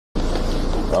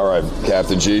All right,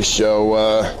 Captain G, show.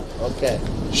 Okay.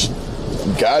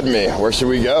 Guide me. Where should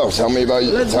we go? Tell me about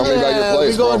your place,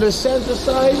 We go bro. on the center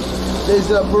side.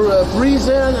 There's a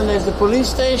prison and there's the police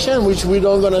station, which we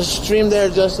don't gonna stream there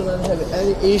just to not have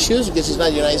any issues because it's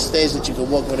not the United States that you can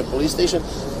walk with a police station.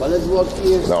 But let's walk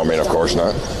here. No, I mean, of course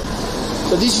not.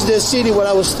 So this is the city where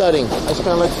I was studying. I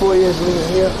spent like 4 years living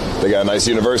here. They got a nice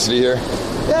university here.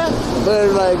 Yeah,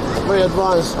 very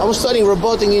advanced. I was studying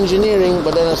robotic engineering,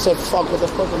 but then I said, "Fuck, what the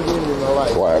fuck I'm doing with my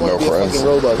life?" Well, I have no friends.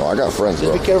 Robot. No, I got friends,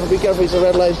 bro. Just be careful. It's a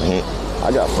red light.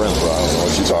 I got friends, bro. I don't know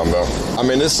what you're talking about. I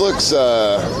mean, this looks.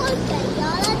 Yeah,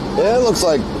 it looks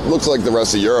like the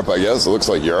rest of Europe, I guess. It looks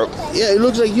like Europe. Yeah, it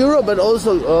looks like Europe, but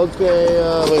also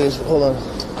wait, hold on.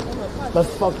 But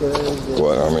fuck it.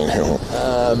 What? I mean,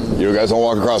 you guys don't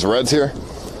walk across reds here?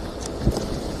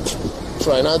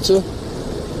 Try not to.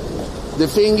 The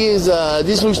thing is,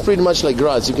 this looks pretty much like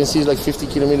Graz. You can see it's like 50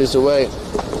 kilometers away.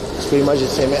 It's pretty much the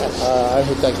same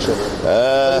architecture.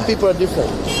 The people are different.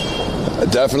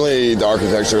 Definitely, the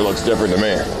architecture looks different to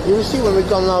me. You will see when we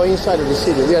come now inside of the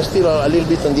city. We are still a little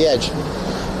bit on the edge.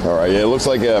 All right, yeah, it looks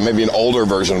like maybe an older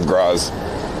version of Graz.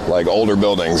 Like older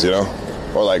buildings, you know?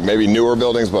 Or like maybe newer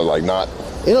buildings, but like not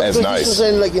as nice. This was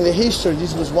saying, like in the history,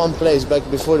 this was one place back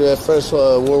before the First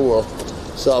World War.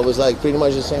 So it was like pretty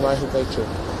much the same architecture.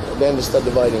 Then they start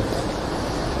dividing.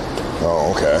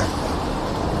 Oh, okay.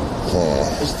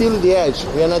 It's still at the edge.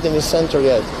 We are not in the center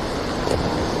yet.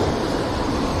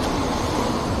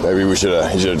 Maybe he should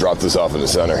have dropped this off in the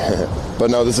center. But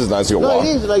no, this is nice to go walk.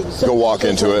 It is like go walk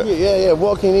into it. Yeah,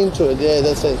 walking into it. Yeah,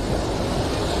 that's it.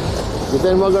 But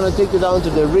then we're gonna take you down to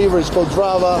the river. It's called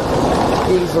Drava.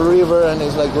 Beautiful river, and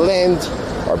it's like land.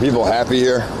 Are people happy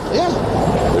here? Yeah.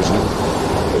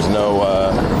 There's no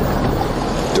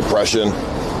depression.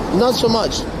 Not so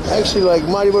much. Actually, like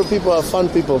Maribor people are fun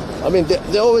people. I mean,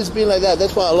 they always been like that.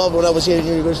 That's why I love when I was here in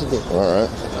university. All right.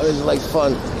 I was like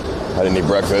fun. I didn't eat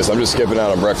breakfast. I'm just skipping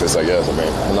out on breakfast, I guess. I mean,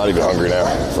 I'm not even hungry now.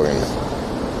 Fucking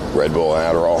Red Bull and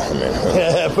Adderall. I mean,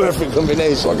 yeah, perfect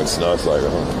combination. Fucking snuffs, like.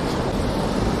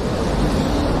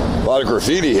 A lot of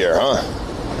graffiti here, huh?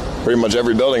 Pretty much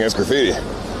every building has graffiti.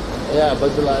 Yeah,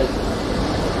 but like.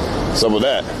 What's up with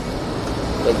that?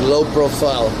 Like low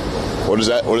profile. What does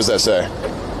that say?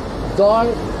 Dark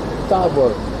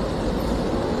Tabor.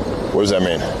 What does that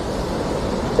mean?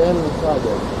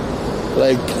 Tabor.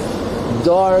 Like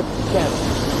dark camp.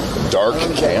 Dark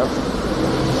camp?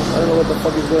 I don't know what the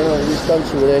fuck is going on in this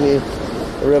country with any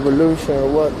revolution or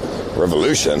what.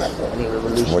 Revolution? I mean,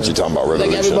 revolution. What you talking about,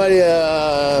 revolution? Like everybody,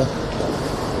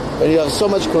 when you have so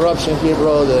much corruption here,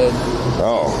 bro, that...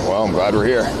 Oh, well, I'm glad we're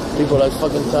here. People are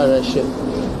fucking tired of that shit.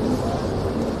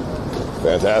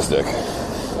 Fantastic.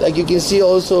 Like you can see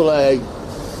also, like,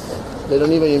 they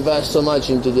don't even invest so much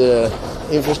into the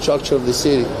infrastructure of the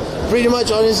city. Pretty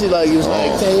much, honestly, like, it was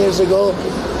like 10 years ago.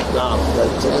 No,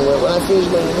 like when I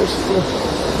finished my university.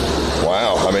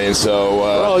 Wow, I mean, so...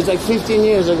 bro, it's like 15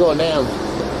 years ago, damn.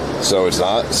 So it's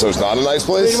not a nice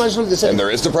place? Pretty much look the same. And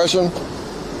there is depression?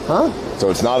 Huh? So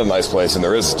it's not a nice place and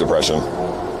there is depression,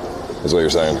 is what you're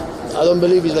saying? I don't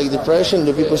believe it's like depression.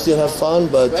 The people still have fun,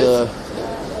 but...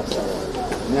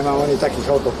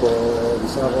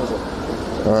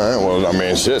 Alright, well, I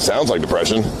mean, shit, sounds like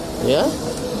depression. Yeah?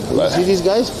 You see these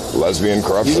guys? Lesbian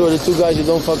corruption. These are the two guys that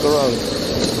don't fuck around.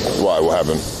 Why? What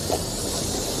happened?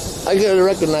 I gotta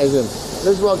recognize them.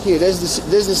 Let's walk here. There's the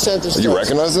center steps. You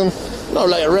recognize them? No,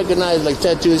 like I recognize like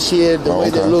tattoos here, the way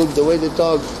they look, the way they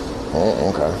talk.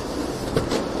 Oh, okay.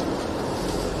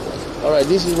 Alright,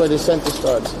 this is where the center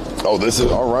starts. Oh, this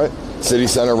is, alright. City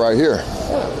center right here.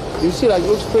 Yeah. You see, like,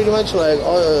 looks pretty much like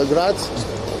Graz.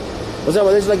 What's that?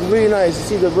 It's like really nice.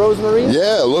 You see the rosemary?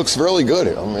 Yeah, it looks really good.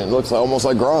 I mean, it looks almost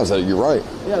like Graz. You're right.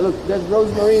 Yeah, look, that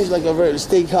rosemary is like a very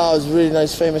steakhouse, really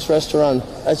nice, famous restaurant.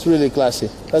 That's really classy.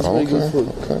 That's really good food.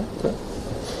 Okay.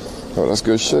 Oh, that's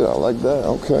good shit. I like that.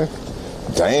 Okay.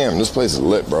 Damn, this place is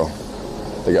lit, bro.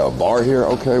 They got a bar here.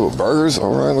 Okay, with burgers.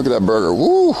 All right, look at that burger.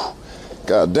 Woo!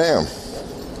 God damn.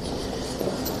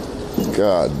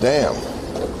 God damn.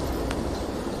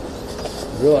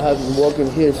 Bro, I have been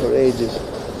walking here for ages.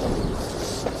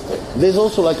 There's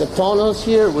also like a tunnels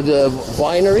here with a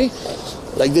winery.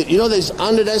 Like, there's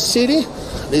under that city,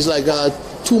 there's like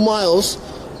 2 miles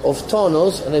of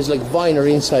tunnels and there's like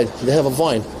winery inside. They have a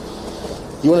vine.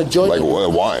 You want to join? Like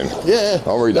wine? Yeah.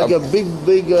 Like a big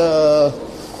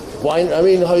wine. I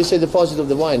mean, how you say deposit of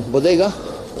the wine? Bodega?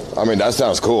 I mean, that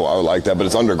sounds cool. I would like that, but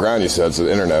it's underground, you said, so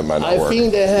the internet might not work. I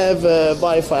think they have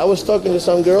Wi-Fi. I was talking to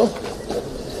some girl.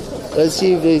 Let's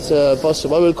see if it's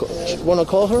possible. Want to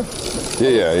call her?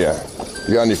 Yeah.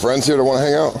 You got any friends here that want to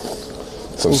hang out?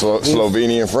 Some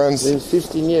Slovenian friends. Been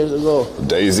 15 years ago.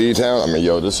 DayZ town. I mean,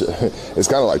 yo, this it's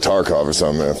kind of like Tarkov or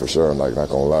something, man, for sure. I'm like, not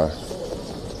gonna lie.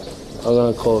 I'm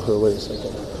gonna call her. Wait a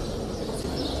second.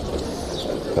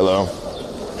 Hello.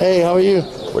 Hey, how are you?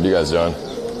 What are you guys doing?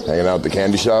 Hanging out at the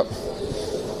candy shop?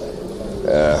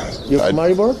 Yeah. You're from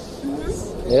Maribor?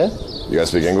 Mm-hmm. Yeah. You guys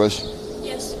speak English?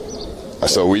 Yes.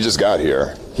 So we just got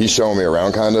here. He's showing me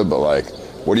around, kind of, but like,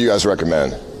 what do you guys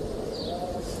recommend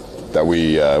that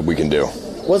we can do?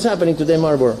 What's happening today,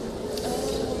 Maribor?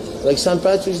 Like St.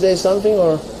 Patrick's Day, something,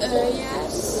 or?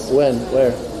 Yes. When?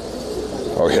 Where?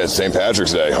 Oh yeah, it's St.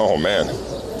 Patrick's Day. Oh man.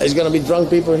 There's gonna be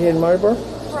drunk people here in Maribor?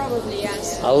 Probably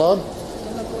yes. A lot?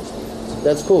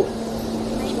 That's cool.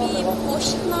 Maybe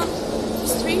Poseidon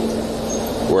Street.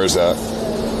 Where's that?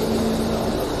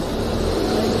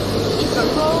 If you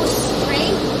go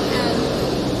straight and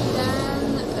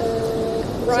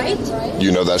then right.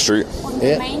 You know that street? On the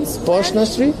Yeah. main square. Poshna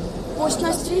Street?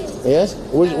 Poseidon Street. Yes?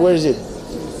 Where is it?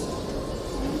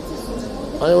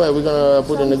 Anyway, we're gonna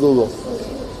put it in the Google.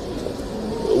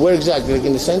 Where exactly? Like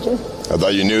in the center? I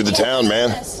thought you knew the town, man.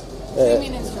 Yes. 3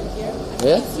 minutes from here.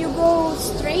 Yeah? If you go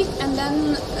straight and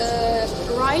then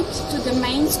right to the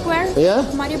main square Yeah?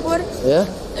 of Maribor, Yeah?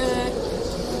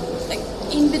 like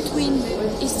in between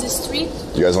is the street.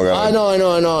 You guys don't got I any, know.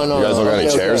 You guys don't got any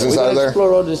chairs We inside gotta there?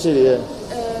 explore all the city, yeah.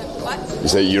 What? You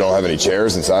say you don't have any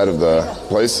chairs inside of the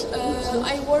place?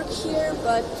 I work here,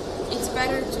 but it's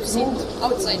better to sit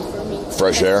outside for me.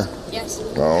 Fresh air? Yes.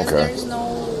 Oh, because okay.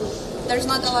 There's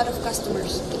not a lot of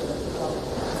customers.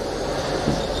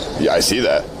 Yeah, I see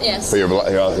that. Yes. But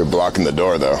you're blocking the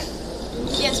door, though.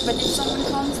 Yes, but if someone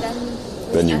comes,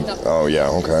 Then you. stand up. Oh yeah.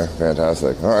 Okay.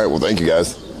 Fantastic. All right. Well, thank you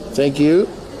guys. Thank you.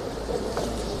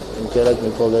 Okay, let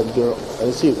me call that girl.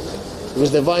 And see,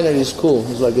 because the winery is cool.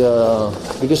 It's like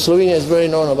because Slovenia is very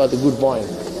known about the good wine.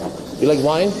 You like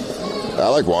wine? I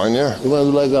like wine. Yeah. You want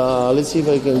to do like let's see if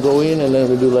I can go in and then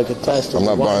we do like a test. I'm of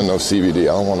not the wine. buying no CBD.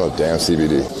 I don't want no damn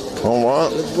CBD. Oh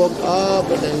what? Let's walk up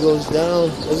and then goes down.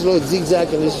 Let's go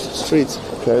zigzag in these streets.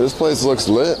 Okay. This place looks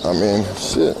lit. I mean,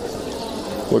 shit.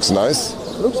 Looks nice.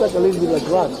 Looks like a little bit like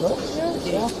Graz, no?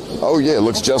 Oh yeah. It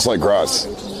looks just like Graz.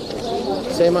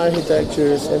 Same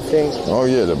architecture, same thing. Oh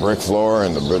yeah. The brick floor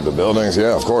and the buildings.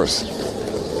 Yeah. Of course.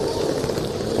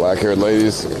 Black-haired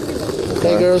ladies.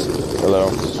 Hey girls, Hello.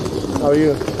 how are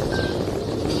you?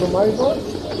 From Maribor?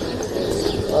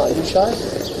 Oh, you shy?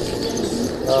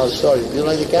 Oh, sorry. You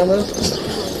like the camera?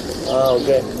 Oh,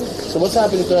 okay. So what's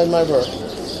happening tonight in Maribor?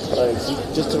 Like, you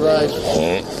just arrived.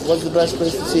 What's the best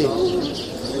place to see?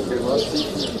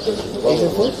 Asian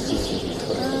food?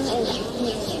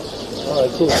 All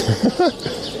right, cool.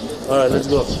 All right, let's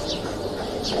go.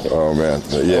 Oh man.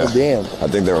 Yeah. Oh, damn. I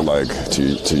think they were like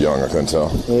too young. I couldn't tell.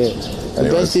 Yeah. The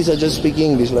Anyways. best is I just speak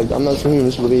English. Like, I'm not from here in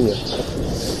Slovenia.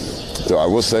 So I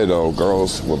will say though,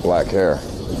 girls with black hair.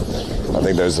 I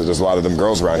think there's a lot of them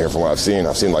girls around here from what I've seen.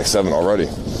 I've seen like 7 already.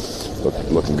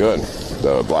 Looking good.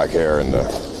 The black hair and the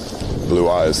blue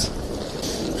eyes.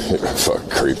 Fuck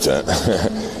creep tent.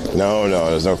 No,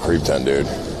 there's no creep tent, dude.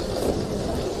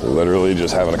 We're literally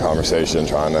just having a conversation,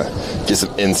 trying to get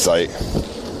some insight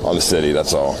on the city.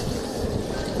 That's all.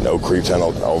 No creep tent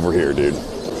over here, dude.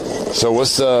 So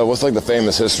what's like the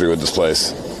famous history with this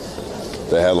place?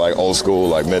 They had like old school,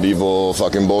 like medieval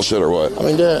fucking bullshit or what? I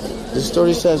mean, the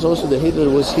story says also that Hitler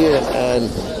was here and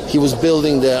he was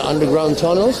building the underground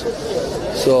tunnels.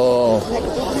 So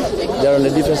they're on a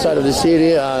different side of the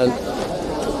city, and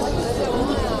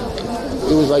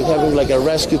it was like having like a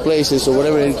rescue places, so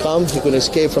whenever it comes, you can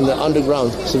escape from the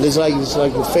underground. So it's like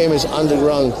the famous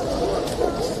underground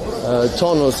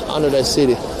tunnels under that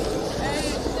city.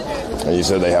 And you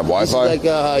said they have It's Wi-Fi? like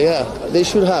yeah, they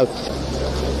should have.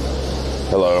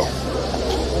 Hello.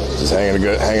 Just hanging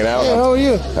out? Hey, how are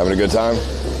you? Having a good time?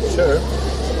 Sure.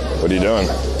 What are you doing?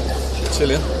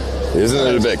 Chilling. Isn't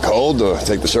it a bit cold to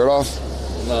take the shirt off?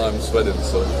 No, I'm sweating,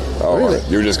 so Oh, Really?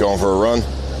 you were just going for a run?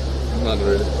 not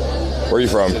really. Where are you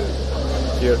from?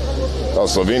 Here, Oh,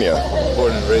 Slovenia.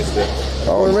 born and raised there.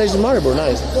 Born and raised in Maribor,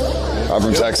 nice. I'm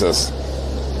from Texas.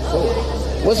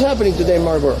 What's happening today in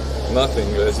Maribor? Nothing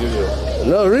as usual.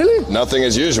 No, really? Nothing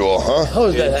as usual, huh? How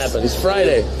does that happen? It's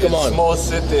Friday. Come It's a on. small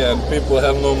city and people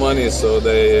have no money, so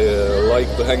they like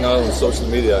to hang out on social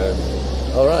media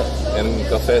All right. and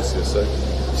cafes, you say.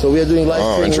 So we are doing live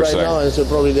Oh, streaming right interesting. now, and so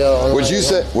probably they are on. Would you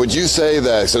say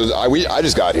that? So I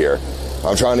just got here.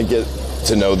 I'm trying to get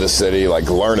to know this city, like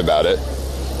learn about it.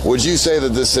 Would you say that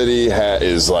this city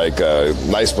is like a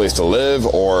nice place to live,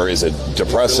 or is it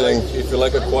depressing? If you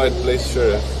like a quiet place,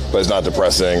 sure. But it's not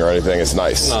depressing or anything. It's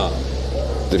nice. Nah.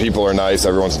 The people are nice.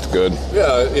 Everyone's good.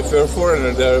 Yeah, if you're a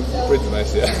foreigner, they're pretty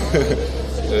nice, yeah.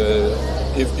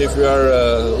 If we are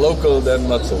local, then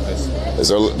not so nice.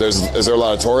 Is there a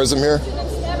lot of tourism here?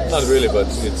 Not really, but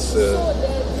it's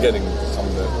getting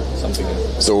something.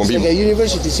 So when It's people like a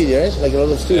university city, right? Like a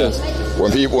lot of students.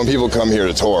 when people come here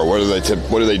to tour, what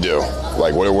do they do?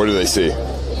 Like what do they see?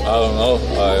 I don't know.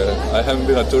 I haven't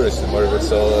been a tourist in Maribor,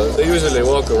 so they usually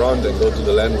walk around and go to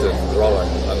the land and draw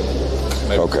and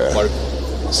maybe park.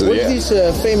 So What is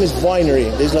this famous winery?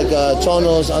 There's like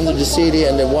tunnels under the city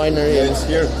and the winery. Yeah, it's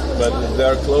here, but they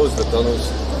are closed, the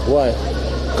tunnels. Why?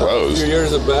 A Closed. few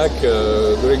years back,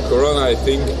 during Corona, I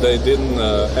think they didn't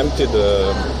empty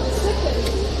the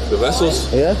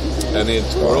vessels. Yeah? And it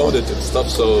corroded and stuff,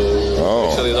 so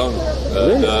actually down.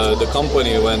 The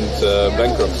company went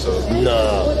bankrupt, so.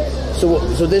 No.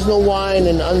 So there's no wine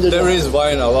and under There is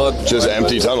wine a lot. Just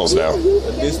empty tunnels now.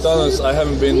 These tunnels, I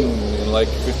haven't been in like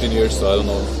 15 years, so I don't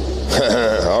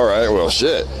know. All right. Well,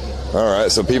 shit. All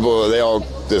right. So people, they all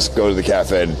just go to the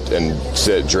cafe and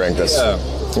sit, drink. That's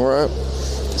all right.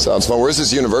 Sounds fun. Where's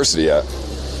this university at?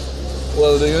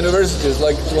 Well, the university is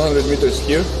like 200 meters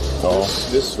here.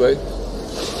 This way.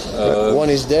 one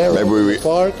is there. Maybe we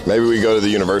park. Maybe we go to the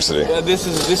university. Yeah, this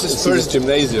is first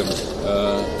gymnasium.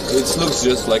 It looks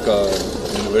just like a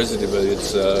university, but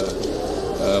it's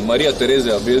Maria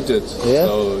Teresa built it. Yeah.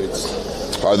 So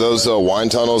it's. Are those wine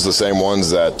tunnels the same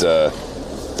ones that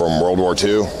from World War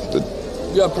II?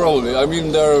 Yeah, probably. I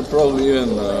mean, they're probably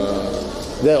even.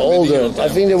 They're older. medieval time. I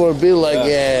think they were built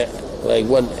like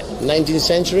what, 19th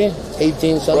century,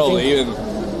 18 something. Probably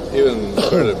even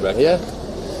further back. Yeah.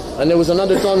 And there was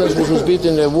another tunnel which was built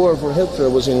in the war for Hitler.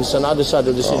 Was in some other side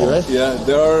of the city, right? Yeah,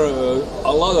 there are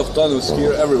a lot of tunnels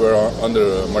here everywhere under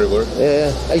Maribor.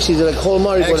 Yeah. Actually, they're like whole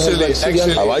Maribor has like city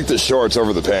Actually- I like the shorts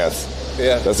over the pants.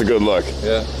 Yeah. That's a good look.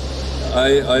 Yeah,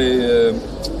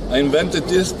 I invented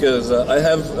this because I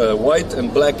have white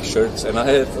and black shirts and I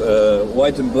have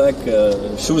white and black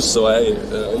shoes. So I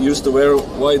used to wear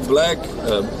white, black,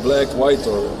 black, white,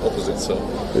 or opposite. So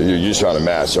You're trying to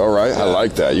match. All right. I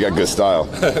like that. You got good style.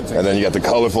 And then you got the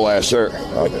colorful ass shirt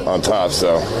on top.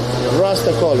 So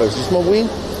Rasta colors. You smoke weed?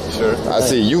 sure. I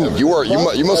see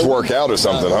you must work out or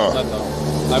something, huh? Not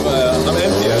now. I'm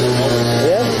empty at the moment.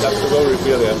 Yeah. Have to go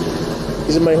refill. Yeah.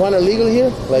 Is marijuana legal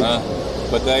here? Like,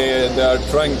 But they are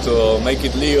trying to make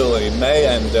it legal in May,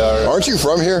 and they are. Aren't you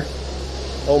from here?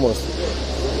 almost.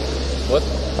 What?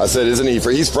 I said, isn't he?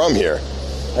 He's from here.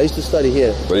 I used to study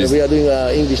here. But he's- We are doing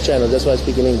an English channel. That's why I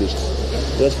speak in English.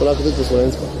 Teraz Polaków to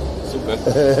Slovensko.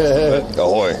 Super.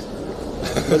 Ahoy.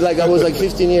 But like I was like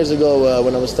 15 years ago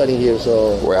when I was studying here.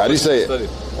 So Wait, how do you say it? Study.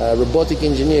 robotic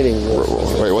engineering.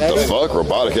 Wait, what the fuck?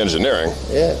 Robotic engineering?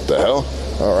 Yeah. The hell?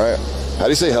 All right. How do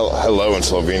you say hello in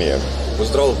Slovenian?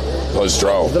 Pozdrav.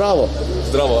 Pozdrav. Zdravo.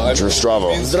 Zdravo. Zdravo.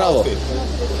 Means Zdravo. healthy.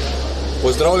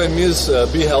 Pozdravljen means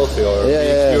be healthy or Yeah, be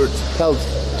yeah. cured. Health.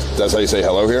 That's how you say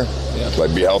hello here? Yeah.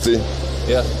 Like be healthy?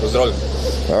 Yeah, pozdravljen.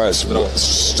 All right. Zdravo.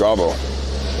 Stravo.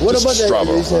 What Just about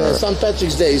Stravo. this, St.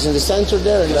 Patrick's Day? Is in the center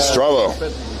there? And, Stravo.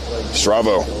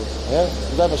 Stravo. yeah.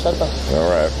 Zdravo, štarta. All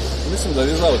right. Mislim da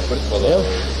izgleda od prtva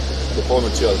do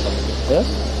ponoći, ali tamo. Yeah.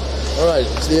 All right.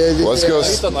 Let's go.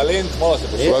 Isto na lent, malo se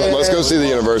pošli. Let's go see the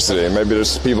university. Maybe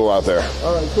there's people out there.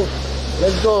 All right, cool.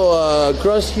 Let's go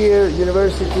across here,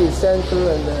 university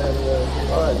center, and then.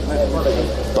 All right.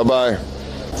 Bye-bye.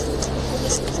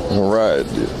 All right.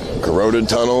 Corroded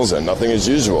tunnels and nothing as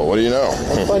usual. What do you know?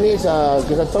 Funny is,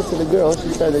 because I talked to the girl, she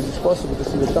said that it's possible to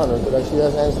see the tunnel, but she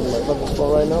doesn't answer my fucking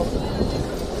phone right now.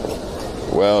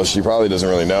 Well, she probably doesn't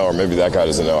really know, or maybe that guy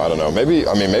doesn't know. I don't know. Maybe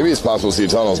it's possible to see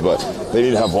tunnels, but they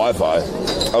need to have Wi-Fi.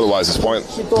 Otherwise, it's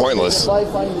pointless.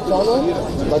 Wi-Fi in the tunnel,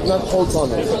 but not whole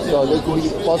tunnel. So it could be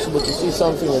possible to see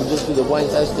something and just do the wine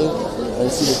testing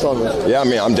and see the tunnel. Yeah, I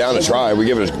mean, I'm down to try. We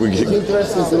give it. It's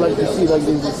interesting to like to see like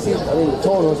the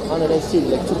tunnels under that city,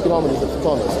 like 2 kilometers of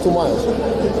tunnels, 2 miles.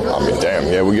 I mean, damn.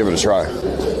 Yeah, we give it a try.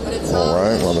 All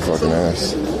right, motherfucking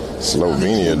ass.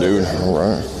 Slovenia, dude. All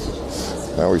right.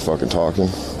 Now we fucking talking.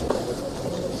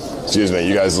 Excuse me,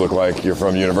 you guys look like you're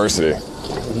from university.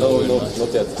 No,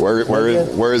 not yet.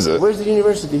 Where is it? Where's the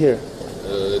university here?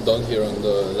 Down here on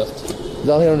the left.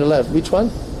 Down here on the left. Which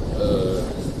one?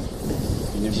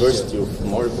 University of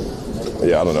Maribor.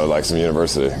 Yeah, I don't know, like some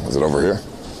university. Is it over here?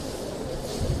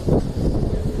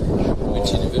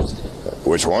 Which university?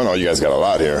 Which one? Oh, you guys got a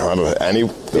lot here. I don't know. Any?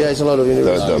 Yeah, it's a lot of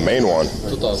universities. The main one.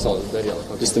 Tuta sa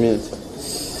Valderija. Just a minute.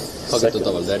 Kako je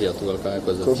Tuta Valderija, tu velika je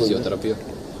za fizioterapiju.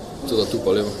 Tuta tu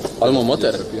po levo. Alma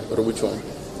mater? Or which one?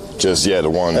 Just, yeah, the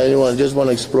one. Anyone just want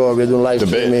to explore? We're doing live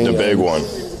streaming. The big one.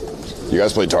 You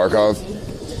guys play Tarkov?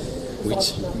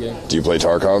 Which game? Do you play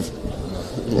Tarkov?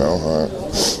 No? All right.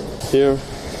 Here,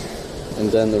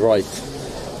 and then the right.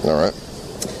 All right.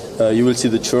 You will see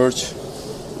the church.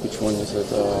 Which one is it?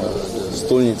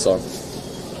 Stolnica,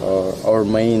 our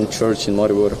main church in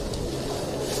Maribor.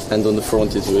 And on the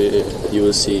front is where you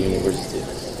will see university.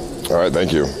 All right,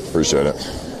 thank you. Appreciate it.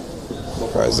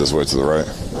 All right, is this way to the right?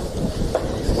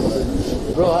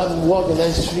 Bro, I've been walking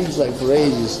that streets like for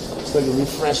ages. It's like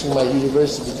refreshing my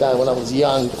university time when I was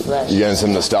young, fresh. You getting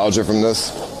some nostalgia from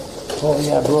this? Oh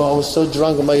yeah, bro, I was so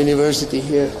drunk at my university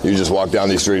here. You just walk down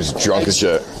these streets drunk as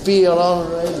shit. Pee all over,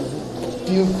 right?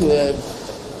 Puke.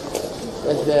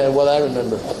 That's what I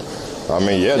remember. I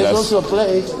mean, yeah, There's that's... also a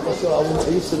place. I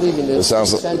used to live in the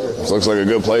center. This looks like a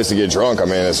good place to get drunk. I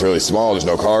mean, it's really small. There's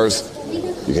no cars.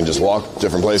 You can just walk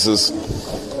different places.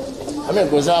 I mean,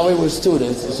 because we were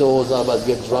students, it's always all about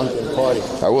get drunk and party.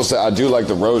 I will say, I do like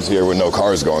the roads here with no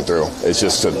cars going through. It's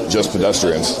just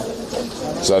pedestrians.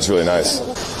 So that's really nice.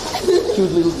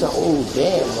 Cute little town. Oh,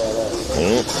 damn,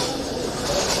 man.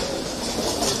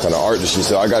 Kind of art does she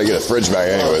sell? I got to get a fridge mag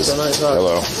anyways. Oh, nice art.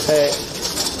 Hello. Hey.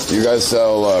 You guys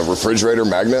sell a refrigerator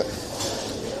magnet?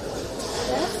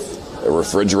 A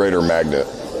refrigerator magnet.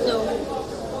 No.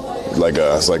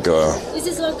 It's like a... This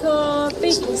is like a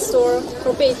painting store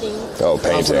for painting. Oh,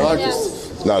 painting.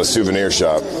 Yes. Not a souvenir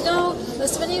shop. No, the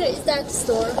souvenir is that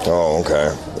store. Oh,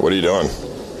 okay. What are you doing?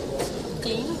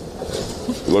 Clean.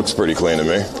 Looks pretty clean to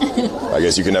me. I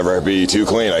guess you can never be too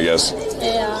clean, I guess.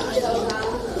 Yeah, I know.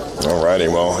 Alrighty,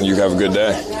 well, you have a good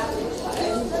day.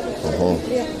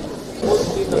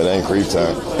 It ain't creep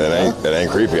time. It ain't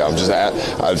creepy. I'm just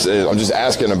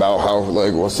asking about how,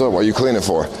 like, what's up? What are you cleaning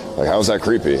for? Like, how's that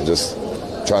creepy? Just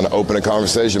trying to open a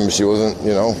conversation, but she wasn't,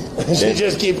 you know. She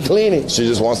just keep cleaning. She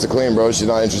just wants to clean, bro. She's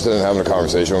not interested in having a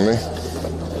conversation with me.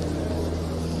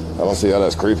 I don't see how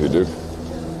that's creepy, dude.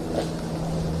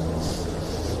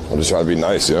 I'm just trying to be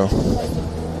nice, you know.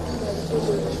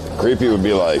 Creepy would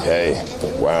be like, hey,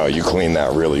 wow, you clean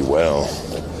that really well.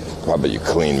 I bet you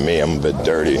clean me. I'm a bit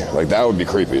dirty. Like, that would be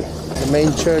creepy. The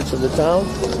main church of the town.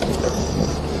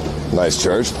 Nice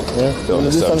church. Yeah. Built in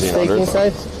the 1700s.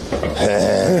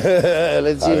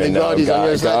 Let's see if God is on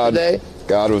your side today.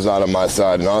 God was not on my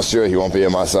side in Austria. He won't be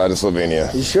on my side in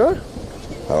Slovenia. You sure?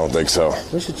 I don't think so.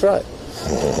 We should try.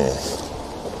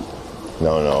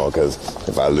 No, because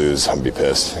if I lose, I'll be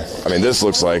pissed. I mean, this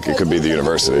looks like it could be the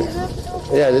university.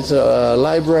 Yeah, it's a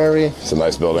library. It's a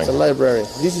nice building. It's a library.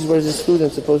 This is where the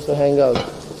students are supposed to hang out.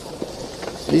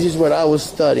 This is where I was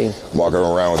studying. I'm walking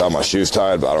around without my shoes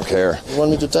tied, but I don't care. You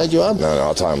want me to tie you up? No,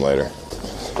 I'll tie them later.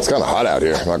 It's kind of hot out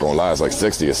here. I'm not going to lie. It's like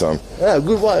 60 or something. Yeah,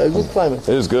 good climate.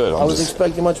 It is good. I was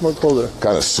expecting much more colder.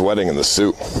 Kind of sweating in the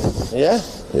suit. Yeah?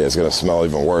 Yeah, it's going to smell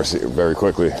even worse very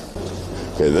quickly.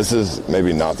 Okay, this is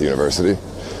maybe not the university.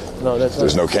 No, that's not.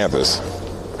 There's no campus.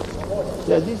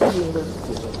 Yeah, this is the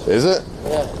university. Is it?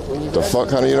 Yeah. The fuck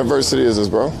kind of university is this,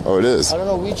 bro? Oh, it is. I don't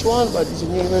know which one, but it's a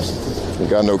university. You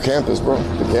got no campus, bro.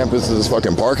 The campus is this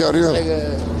fucking park out here? Like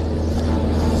a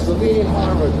Slovenian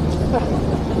Harvard.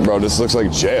 Bro, this looks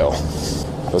like jail.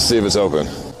 Let's see if it's open.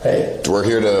 Hey. We're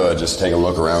here to just take a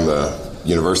look around the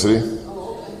university.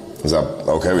 Is that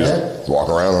okay? We just walk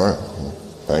around, all right?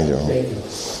 Thank you. Thank you.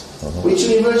 Which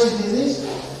university is this?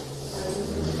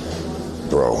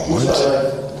 Bro, what?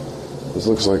 This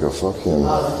looks like a fucking...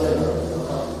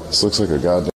 This looks like a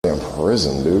goddamn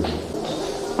prison, dude.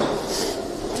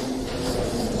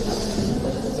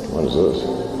 What is this?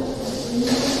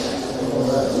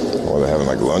 Oh, are they having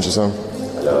like lunch or something?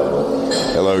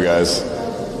 Hello, guys.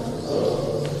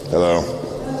 Hello.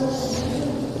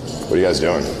 What are you guys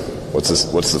doing? What's this?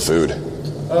 What's the food?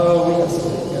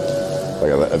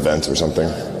 Like an event or something?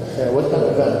 Yeah, what kind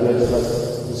of event? We have like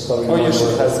discovery. Oh, you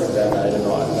should have said that. I don't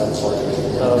know. I'm sorry.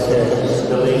 Okay.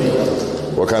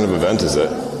 What kind of event is it?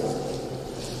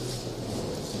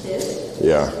 This?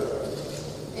 Yeah.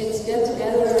 It's get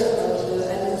together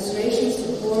the administration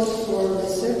support for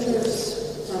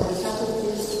researchers from the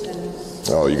faculties and...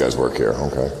 Oh, you guys work here.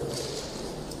 Okay.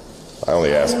 I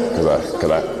only ask because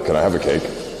can I have a cake?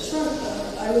 Sure.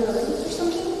 Are you looking for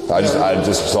something? I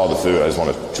just saw the food. I just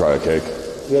want to try a cake.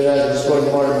 We had discovered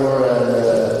more and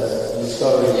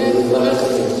discovery.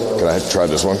 Can I try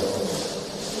this one?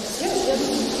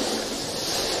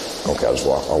 Okay,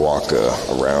 I'll walk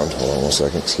around. Hold on 1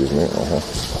 second. Excuse me.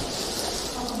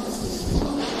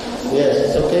 Yeah,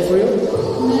 it's okay for you?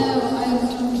 No, I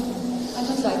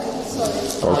don't like it. Sorry.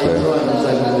 Okay.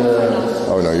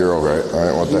 Oh no, you're all right. All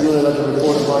right, what the?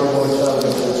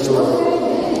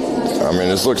 I mean,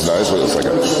 this looks nice, but it's like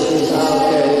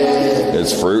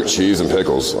it's fruit, cheese, and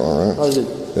pickles. All right. How's it?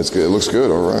 It's good. It looks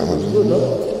good. All right. Good, no?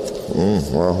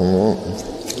 Well,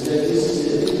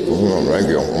 thank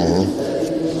you.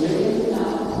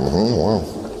 Wow.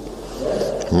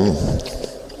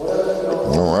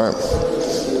 All right.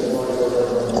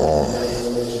 Oh.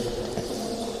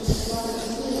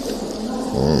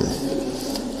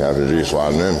 Captain G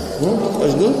sliding in.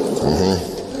 That's good? Mm-hmm.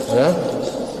 Yeah?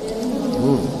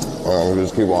 Well, we'll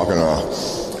just keep walking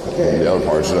the other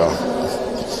parts of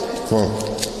the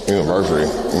university.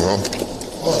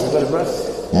 Oh, you got a breath?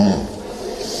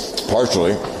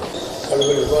 Partially.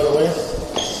 Everybody run away?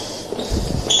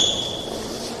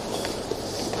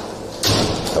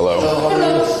 Hello.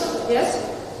 Hello. Yes?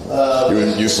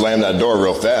 You slammed that door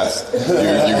real fast.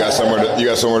 You got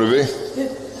somewhere to be?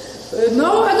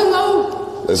 No, I don't know.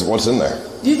 What's in there?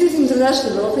 This is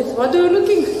international office. What are you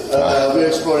looking? We're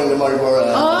exploring the Maribor.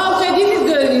 Oh, okay. This is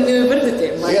the university.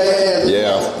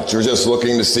 Yeah. You're just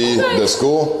looking to see the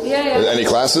school? Yeah. Any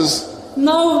classes?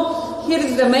 No, here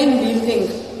is the main building.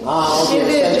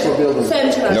 Okay, central building.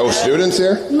 Central. No students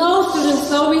here? No students.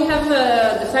 So we have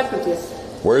the faculties.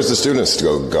 Where's the students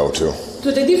to go to?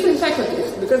 To the different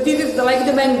faculties, because this is like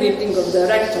the main building of the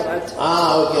rectorate.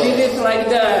 Okay. This is like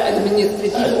the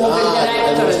administrative of the rector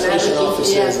and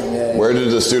everything. Yes. Where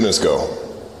did the students go?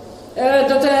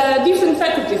 To the different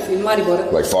faculties in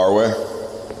Maribor. Like far away?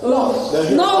 No,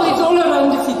 it's all around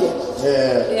the city.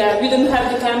 Yeah. We don't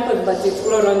have the campus, but it's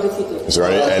all around the city. Is there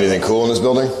anything cool in this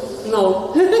building?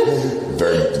 No.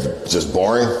 Very just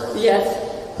boring? Yes.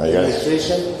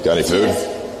 Got any food? Yes.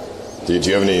 Do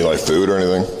you have any like food or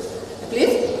anything?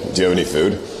 Please? Do you have any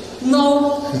food?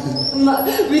 No.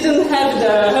 We don't have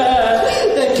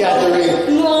the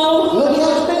Catering. No. No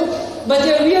catering? But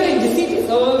we are in the city,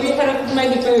 so we have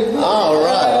many good All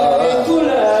right. cool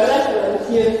restaurants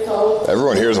here. So.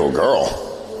 Everyone here is a girl.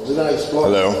 We're going to explore.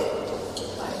 Hello.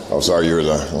 Oh, sorry, you were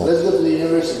the... Let's go to the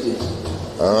university.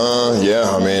 Yeah,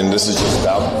 I mean, this is just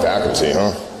about faculty,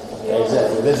 huh?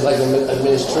 Exactly. This is like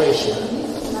administration.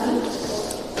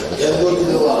 Let's go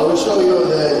to I will show you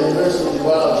the university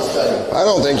while I'm studying. I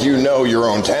don't think you know your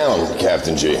own town,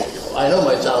 Captain G. I know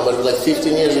my town, but it was like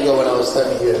 15 years ago when I was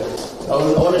studying here. I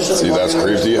want to show See, you. that's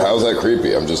creepy. How's that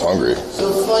creepy? I'm just hungry.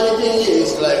 So funny thing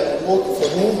is, like, for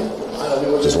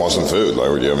me, Just want some food. Like,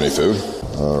 do you have any food?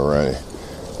 All right.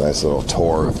 Nice little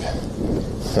tour of...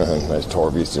 nice tour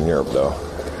of Eastern Europe, though.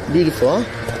 Beautiful,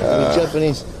 huh?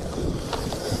 Japanese.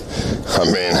 I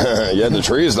mean, yeah, the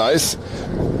tree is nice.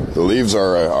 The leaves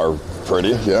are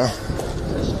pretty, yeah.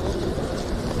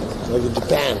 Like in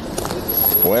Japan.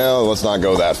 Well, let's not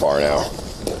go that far now.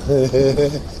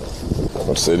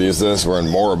 What city is this? We're in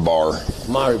Maribor.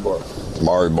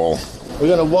 We're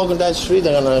going to walk on that street.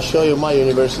 I'm going to show you my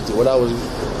university, what I was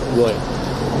going.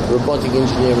 Robotic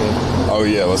engineering. Oh,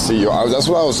 yeah, let's see. That's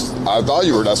what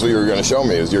you were going to show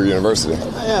me, is your university.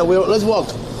 Yeah, let's walk.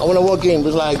 I want to walk in. It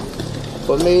was like,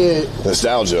 for me...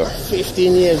 Nostalgia.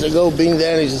 15 years ago, being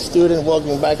there as a student,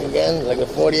 walking back again, like a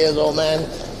 40 years old man.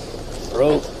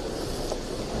 Bro.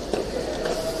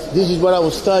 This is what I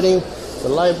was studying, the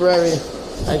library.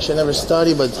 Actually, I never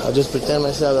studied, but I just pretend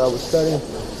myself that I was studying.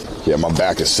 Yeah, my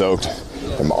back is soaked,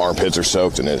 and my armpits are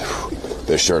soaked, and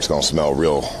this shirt's gonna smell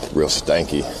real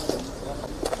stanky.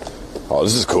 Oh,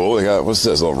 this is cool. They got, what's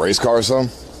this, a little race car or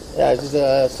something? Yeah, it's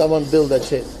just, someone built that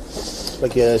shit.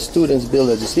 Like students build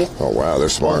it, you see? Oh, wow, they're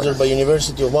smart. Sponsored by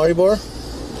University of Maribor.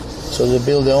 So they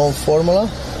build their own formula.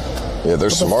 Yeah,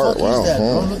 they're smart. Wow.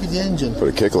 Oh, look at the engine. Put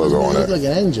a kick logo on it. It looks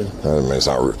like an engine. I mean, it's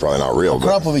probably not real.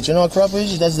 Krapovic, you know what Krapovic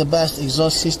is? That's the best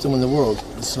exhaust system in the world.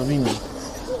 It's Slovenia.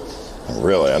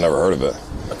 Really? I never heard of it.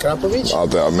 A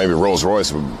Krapovic? Maybe Rolls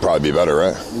Royce would probably be better,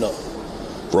 right? No.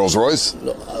 Rolls Royce?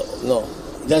 No.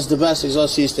 That's the best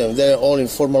exhaust system. They're all in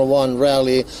Formula 1,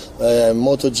 Rally,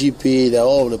 MotoGP. They're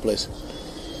all over the place.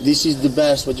 This is the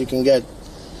best what you can get.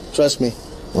 Trust me.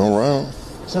 All right.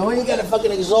 So when you get a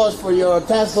fucking exhaust for your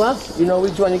Tesla, you know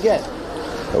which one you get.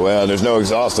 Well, there's no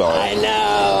exhaust on it. I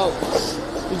know.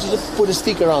 You just put a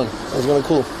sticker on. It's gonna be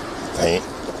cool. Paint.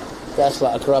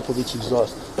 Tesla, a Krapovic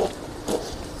exhaust.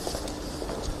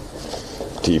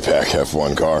 T-Pack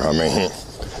F1 car. I mean,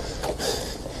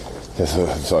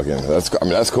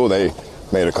 that's cool. They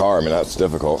made a car. I mean, that's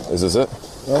difficult. Is this it?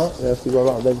 No, you have to go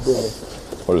around that building.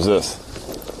 What is this?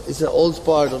 It's an old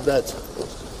part of that.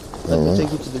 Let me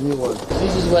take you to the new one.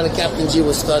 This is when Captain G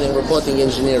was studying robotic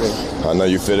engineering. I know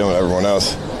you fit in with everyone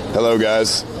else. Hello,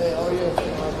 guys. Hey, how are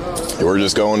you? We're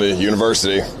just going to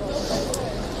university.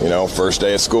 You know, first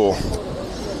day of school.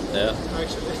 Yeah.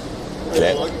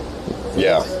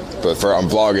 Yeah, but I'm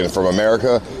vlogging from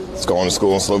America. It's going to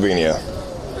school in Slovenia.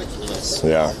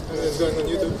 Yeah. It's going on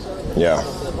YouTube? Yeah.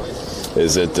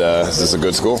 Is this a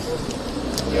good school?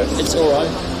 It's all right.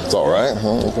 It's all right.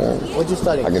 Oh, okay. What you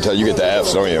studying? I can tell you get the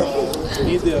Fs, don't you?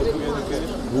 Media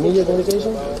communication. Media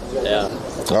communication? Yeah.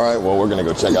 All right, well, we're going to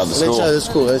go check out the Let's school. try the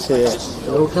school. Let's see it.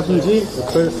 Hello, Captain G.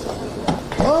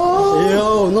 Oh!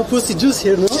 Yo, no pussy juice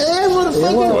here, no? Yeah,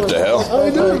 motherfucker! What the hell? How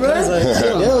you doing, Guys,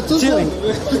 man? Yeah, too chilling.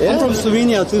 I'm from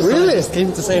Slovenia too, so Really? I just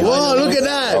came to say hi. Whoa, look at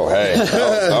that! Oh, hey.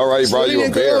 Oh, all right, he brought you a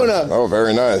Slovenian beer. Corona. Oh,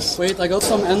 very nice. Wait, I got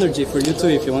some energy for you too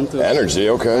if you want to. Energy,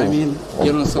 okay. I mean,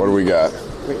 you know, What do we got?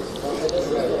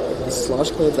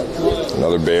 Slash code that.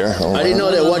 Another beer. All I right. didn't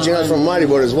know they're watching us from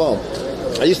Maribor as well.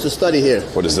 I used to study here.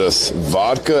 What is this?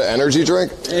 Vodka energy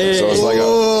drink? So it's like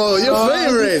Oh, your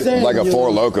favorite! a Four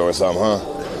Loko or something, huh?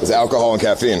 It's alcohol and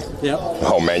caffeine. Yeah.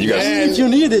 Oh man, you guys, If you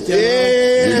need it, you know.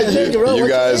 Yeah, take it, bro. you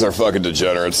What's guys are fucking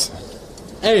degenerates.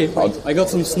 Hey, I got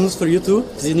some snooze for you too.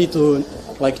 'Cause you need to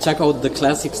like check out the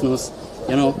classic snooze.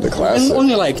 You know. The classic? And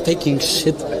only like taking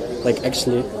shit. Like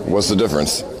actually, What's the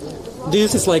difference?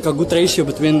 this is like a good ratio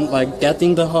between like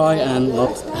getting the high and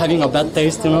not having a bad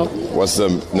taste. You know. What's the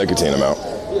nicotine amount?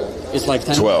 It's like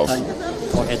 10. 12.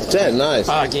 Okay. 10, nice.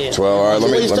 Fuck yeah. 12. All right, So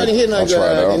what are you let studying me here, I'll like,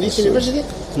 try it out. in this university?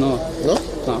 No, No?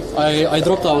 no. I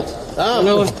dropped out. Ah, You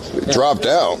know, Dropped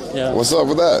out. Yeah. What's up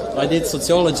with that? I did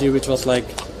sociology, which was like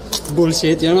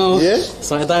bullshit, you know. Yeah?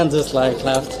 So I then just like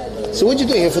left. So what you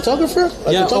doing? A photographer?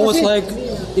 A Yeah, I was photography? like,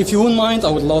 if you wouldn't mind,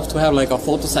 I would love to have like a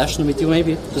photo session with you,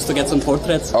 maybe, just to get some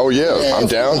portraits. Oh yeah, I'm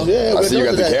down. Yeah, I we're see you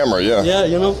down got to the that. camera. Yeah. Yeah,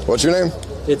 you know, What's your name?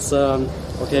 it's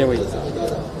okay, wait.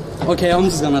 Okay, I'm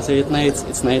just gonna say it. Nades.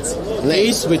 It's Nades.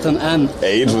 Nades with an N.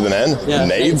 AIDS with an N? Yeah.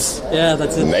 Nades? Yeah,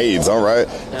 that's it. Nades. All right.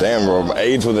 Damn, bro.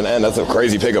 AIDS with an N. That's a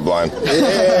crazy pickup line.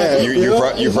 Yeah. You It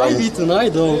might be from? tonight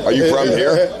though. Are you from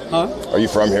here? Huh? Are you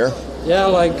from here? Yeah,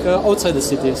 like outside the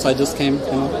city. So I just came.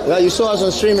 You know. Yeah, you saw us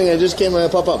on streaming and just came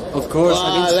and pop up. Of course,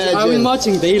 Ah, I've been legend.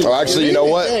 watching daily. Oh, actually, you know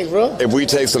what? Thanks, bro. If we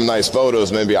take some nice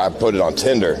photos, maybe I put it on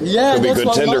Tinder. Yeah, It'll be that's good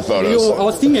what- Tinder what- photos. I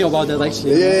was thinking about that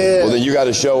actually. Yeah. Well, then you got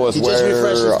to show us He just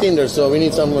refreshed his where. Tinder, so we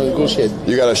need some good shit.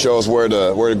 You got to show us where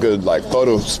the good like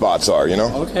photo spots are. You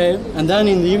know. Okay, and then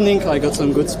in the evening I got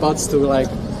some good spots to like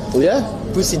Yeah?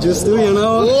 pussy juice too, you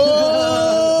know.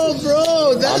 Whoa,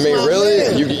 bro! That's I mean, my really?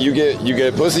 man. You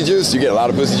get pussy juice? You get a lot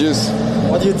of pussy juice?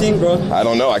 What do you think, bro? I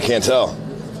don't know. I can't tell.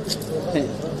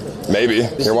 Maybe.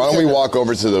 Here, why don't we walk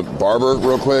over to the barber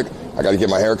real quick? I got to get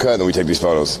my hair cut, and then we take these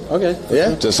photos. Okay.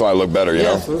 Yeah? Just so I look better, you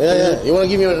know? Yeah. You want to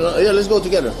give me a... Yeah, let's go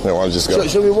together. Yeah, why don't you just go?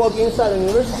 Should we walk inside the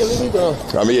university a little bit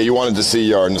or no? I mean, yeah, you wanted to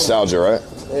see our nostalgia, right?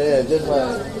 Yeah, just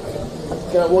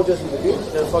can I walk just with the beer?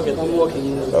 Yeah, fuck it, I'm walking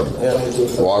in.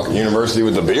 Walk university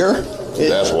with the beer?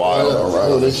 That's wild. All right.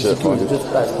 No, this Shit, fuck it. just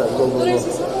pass. Go.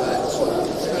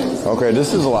 Okay,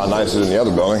 this is a lot nicer than the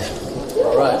other building.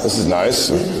 Right. This is nice.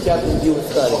 Captain G was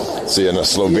studying. See, in a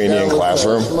Slovenian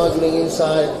classroom. Smuggling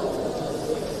inside.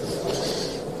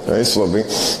 Hey,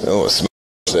 Slovenia. Oh,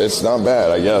 it's not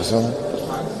bad, I guess, huh?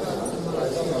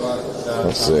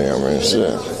 Let's see. I mean,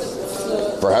 shit.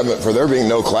 For there being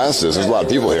no classes, there's a lot of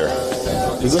people here.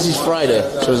 Because it's Friday,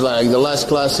 so it's like the last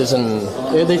classes and...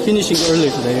 Yeah, they're finishing early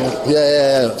today.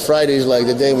 Yeah. Yeah. Friday is like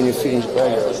the day when you finish.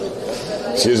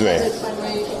 Excuse me.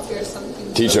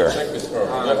 Teacher.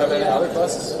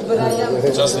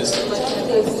 Just this.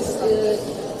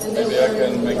 Maybe I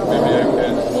can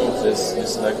move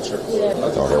this lecture.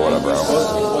 Okay, whatever.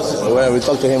 Well, we'll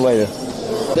talk to him later.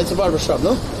 That's a barber shop,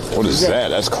 no? What is that?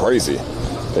 That's crazy.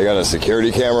 They got a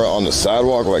security camera on the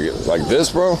sidewalk like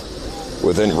this, bro?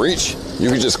 Within reach? You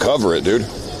could just cover it, dude.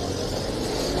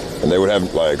 And they would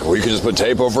have, we could just put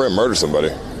tape over it and murder somebody.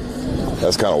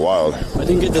 That's kind of wild. I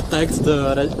think it detects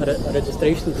the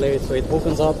registration plate, so it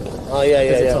opens up. Oh, yeah.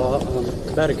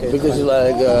 It's a barricade. Because it's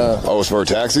like... Oh, it's for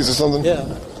taxis or something? Yeah.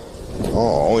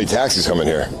 Oh, only taxis come in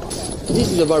here.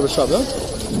 This is a barber shop, no?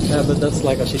 Yeah, but that's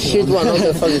like a Shit one, not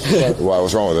the fucking shit. Why?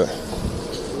 What's wrong with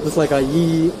it? It's like a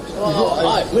yee.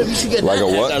 Maybe we should get Like that.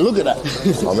 a what? Look at that.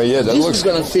 I mean, yeah, that This looks is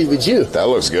gonna fit with you. that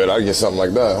looks good. I'd get something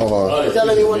like that. Hold on. Tell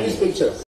anyone this picture.